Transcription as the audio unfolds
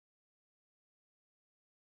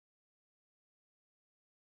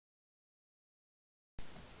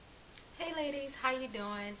ladies, how you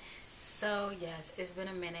doing? So yes, it's been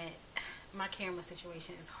a minute. My camera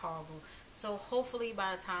situation is horrible. So hopefully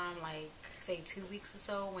by the time, like, say 2 weeks or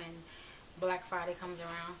so, when Black Friday comes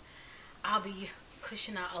around, I'll be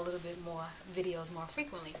pushing out a little bit more videos more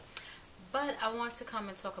frequently. But I want to come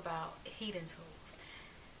and talk about heating tools.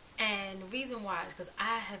 And the reason why is because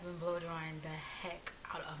I have been blow drying the heck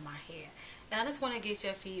out of my hair. And I just want to get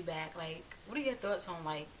your feedback. Like, what are your thoughts on,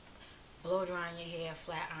 like, blow drying your hair,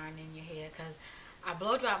 flat ironing your hair? Because I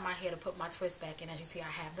blow dried my hair to put my twists back in. As you see, I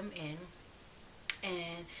have them in.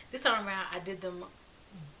 And this time around, I did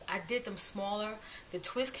them smaller. The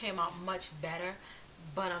twist came out much better.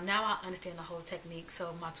 But now I understand the whole technique,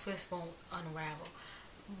 so my twist won't unravel.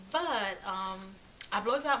 But I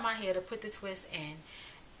blow dried my hair to put the twist in.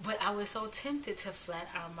 But I was so tempted to flat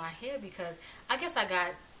iron my hair because I guess I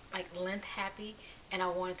got like length happy and I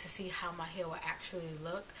wanted to see how my hair would actually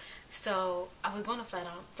look. So I was going to flat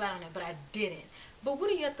on it, but I didn't. But what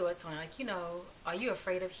are your thoughts on it? Like, are you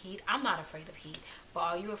afraid of heat? I'm not afraid of heat, but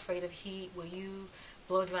are you afraid of heat? Will you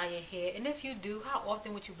blow dry your hair? And if you do, how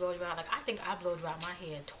often would you blow dry? Like, I think I blow dry my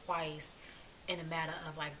hair twice in a matter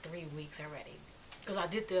of like 3 weeks already. Because I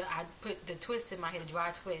put the twist in my hair, the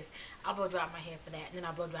dry twist. I blow dry my hair for that, and then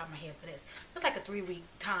I blow dry my hair for this. It's like a 3-week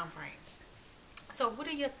time frame. So what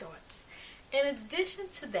are your thoughts? In addition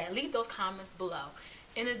to that, leave those comments below.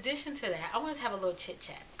 In addition to that, I want to have a little chit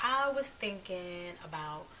chat. I was thinking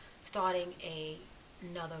about starting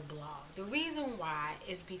another blog. The reason why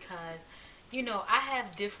is because, I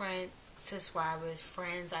have different subscribers,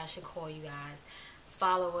 friends, I should call you guys,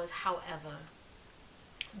 followers, however,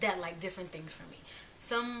 that like different things from me.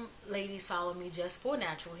 Some ladies follow me just for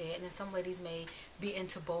natural hair, and then some ladies may be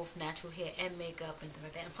into both natural hair and makeup and things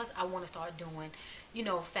like that. And plus, I want to start doing,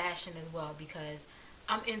 fashion as well, because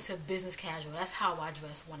I'm into business casual. That's how I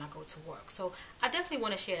dress when I go to work. So I definitely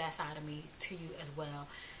want to share that side of me to you as well.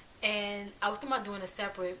 And I was thinking about doing a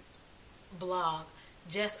separate blog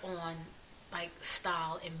just on like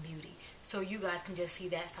style and beauty, so you guys can just see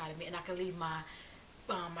that side of me, and I can leave my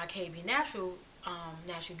my KB natural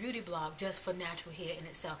beauty blog just for natural hair in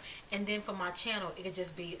itself. And then for my channel, it could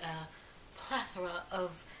just be a plethora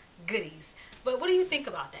of goodies. But what do you think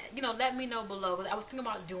about that? Let me know below. Because I was thinking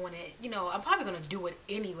about doing it. I'm probably going to do it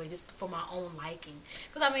anyway, just for my own liking.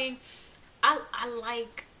 Because I mean, I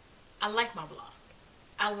like my blog.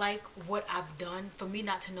 I like what I've done. For me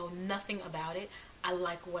not to know nothing about it, I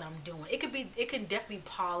like what I'm doing. It can definitely be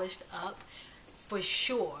polished up for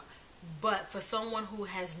sure. But for someone who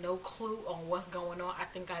has no clue on what's going on, I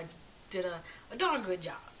think I did a darn good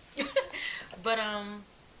job. But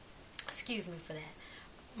excuse me for that.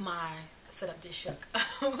 My setup just shook.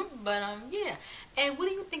 But yeah. And what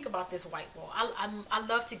do you think about this white wall? I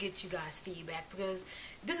love to get you guys feedback, because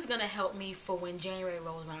this is gonna help me for when January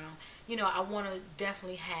rolls around. I want to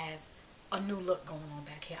definitely have a new look going on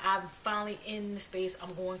back here. I'm finally in the space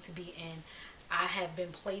I'm going to be in. I have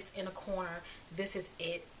been placed in a corner. This is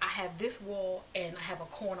it. I have this wall and I have a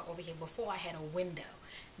corner over here. Before I had a window.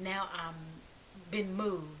 Now I'm been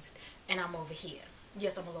moved and I'm over here.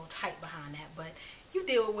 Yes, I'm a little tight behind that, but you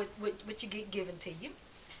deal with what you get given to you.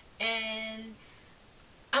 And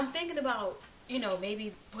I'm thinking about,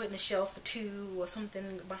 maybe putting a shelf or two or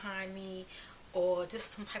something behind me, or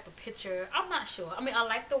just some type of picture. I'm not sure. I mean, I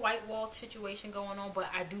like the white wall situation going on, but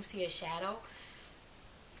I do see a shadow.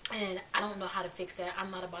 And I don't know how to fix that.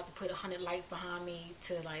 I'm not about to put 100 lights behind me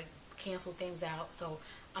to like cancel things out, so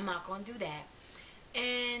I'm not going to do that.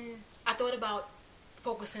 And I thought about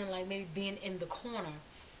focusing, like, maybe being in the corner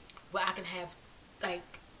where I can have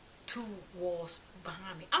like 2 walls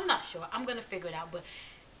behind me. I'm not sure. I'm going to figure it out, but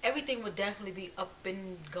everything would definitely be up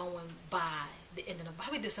and going by the end of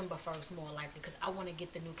probably December 1st, more likely, because I want to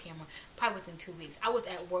get the new camera probably within 2 weeks. I was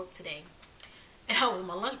at work today. And I was on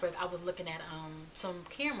my lunch break. I was looking at some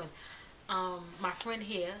cameras. My friend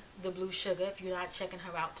here, the Blue Sugar, if you're not checking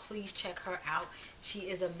her out, please check her out. She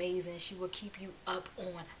is amazing. She will keep you up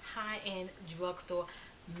on high-end drugstore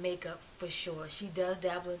makeup for sure. She does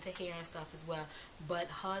dabble into hair and stuff as well, but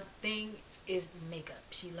her thing is makeup.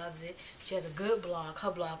 She loves it. She has a good blog.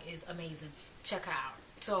 Her blog is amazing. Check her out.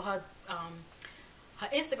 So her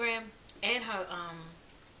Instagram and her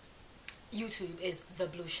YouTube is the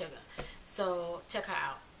Blue Sugar. So check her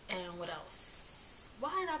out. And what else?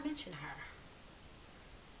 Why did I mention her?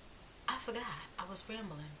 I forgot. I was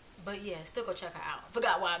rambling. But yeah, still go check her out.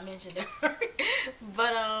 Forgot why I mentioned her.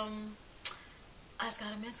 But I just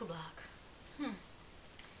got a mental block.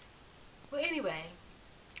 Well, anyway,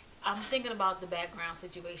 I'm thinking about the background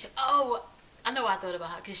situation. Oh, I know I thought about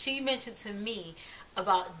her because she mentioned to me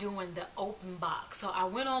about doing the open box. So I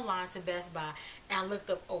went online to Best Buy and I looked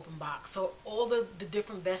up open box. So all the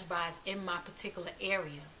different Best Buys in my particular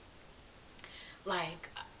area, like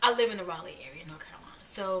I live in the Raleigh area, North Carolina.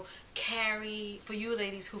 So Cary, for you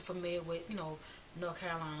ladies who familiar with, you know, North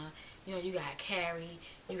Carolina, you know, you got Cary,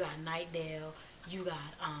 you got Nightdale, you got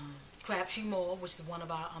Crabtree Mall, which is one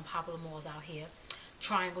of our popular malls out here.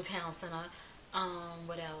 Triangle Town Center.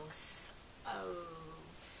 What else?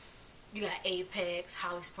 You got Apex,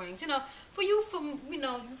 Holly Springs. You know, for you, you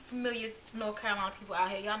know, you familiar North Carolina people out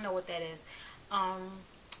here, y'all know what that is.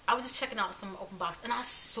 I was just checking out some open box, and I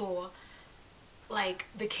saw like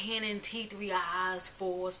the Canon T3Is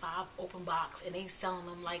 4s 5 open box, and they selling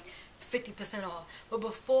them like 50% off. But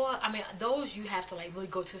before, I mean, those you have to like really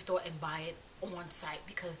go to the store and buy it on site,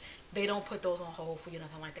 because they don't put those on hold for you,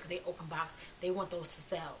 nothing like that. Because they open box, they want those to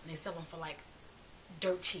sell, and they sell them for like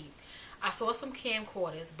dirt cheap. I saw some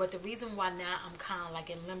camcorders, but the reason why now I'm kind of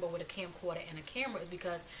like in limbo with a camcorder and a camera is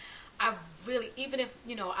because I've really, even if,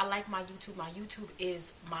 you know, I like my YouTube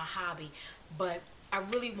is my hobby, but I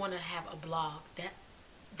really want to have a blog that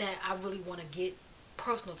I really want to get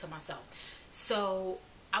personal to myself. So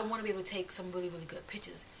I want to be able to take some really, really good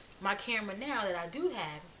pictures. My camera now that I do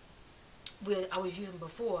have, where I was using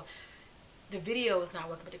before, the video is not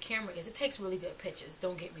working, but the camera is. It takes really good pictures,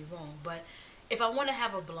 don't get me wrong, but if I want to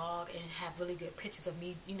have a blog and have really good pictures of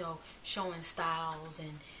me, you know, showing styles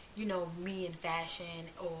and, you know, me in fashion,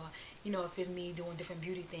 or, you know, if it's me doing different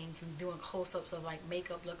beauty things and doing close-ups of like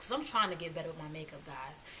makeup looks, 'cause I'm trying to get better with my makeup,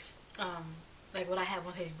 guys. Like what I have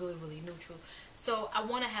on here is really, really neutral. So I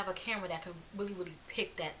want to have a camera that can really, really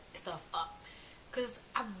pick that stuff up, because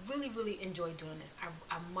I really, really enjoy doing this.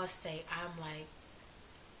 I must say, I'm like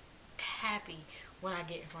happy when I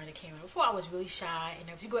get in front of the camera. Before I was really shy, and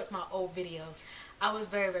if you go back to my old videos, I was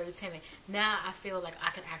very, very timid. Now I feel like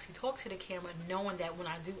I can actually talk to the camera, knowing that when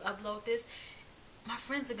I do upload this, my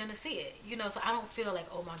friends are gonna see it, you know, so I don't feel like,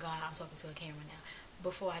 oh my god, I'm talking to a camera now.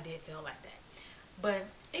 Before I did feel like that. But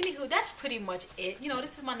anywho, that's pretty much it. You know,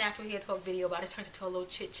 this is my natural hair talk video, but I just turned it into a little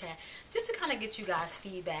chit chat just to kind of get you guys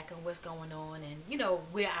feedback on what's going on, and, you know,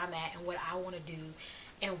 where I'm at and what I want to do,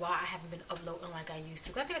 and why I haven't been uploading like I used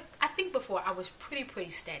to. I think before I was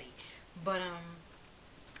pretty steady, but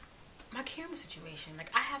my camera situation,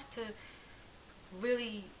 like I have to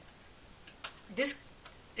really, this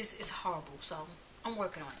is horrible, so I'm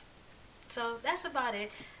working on it. So that's about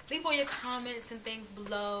it. Leave all your comments and things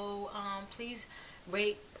below. Please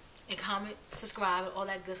rate and comment, subscribe, and all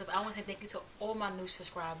that good stuff. I want to say thank you to all my new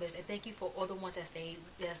subscribers, and thank you for all the ones that's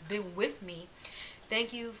been with me.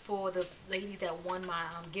 Thank you for the ladies that won my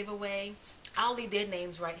giveaway. I'll leave their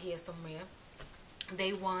names right here somewhere.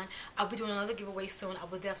 They won. I'll be doing another giveaway soon. I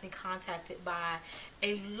was definitely contacted by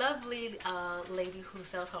a lovely lady who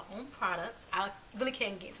sells her own products. I really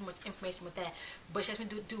can't get into much information with that, but she has me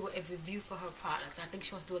do a review for her products. I think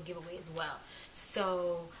she wants to do a giveaway as well.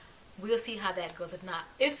 So we'll see how that goes. If not,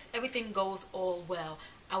 if everything goes all well,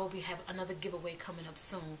 I will have another giveaway coming up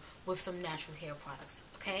soon with some natural hair products.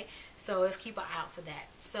 Okay, so let's keep an eye out for that.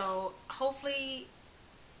 So hopefully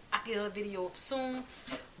I can get a video up soon,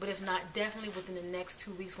 but if not, definitely within the next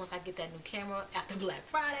 2 weeks, once I get that new camera after Black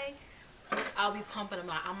Friday, I'll be pumping them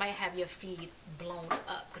out. I might have your feed blown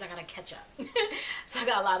up because I gotta catch up. So I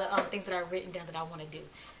got a lot of things that I've written down that I want to do.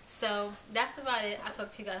 So that's about it. I'll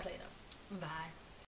talk to you guys later. Bye.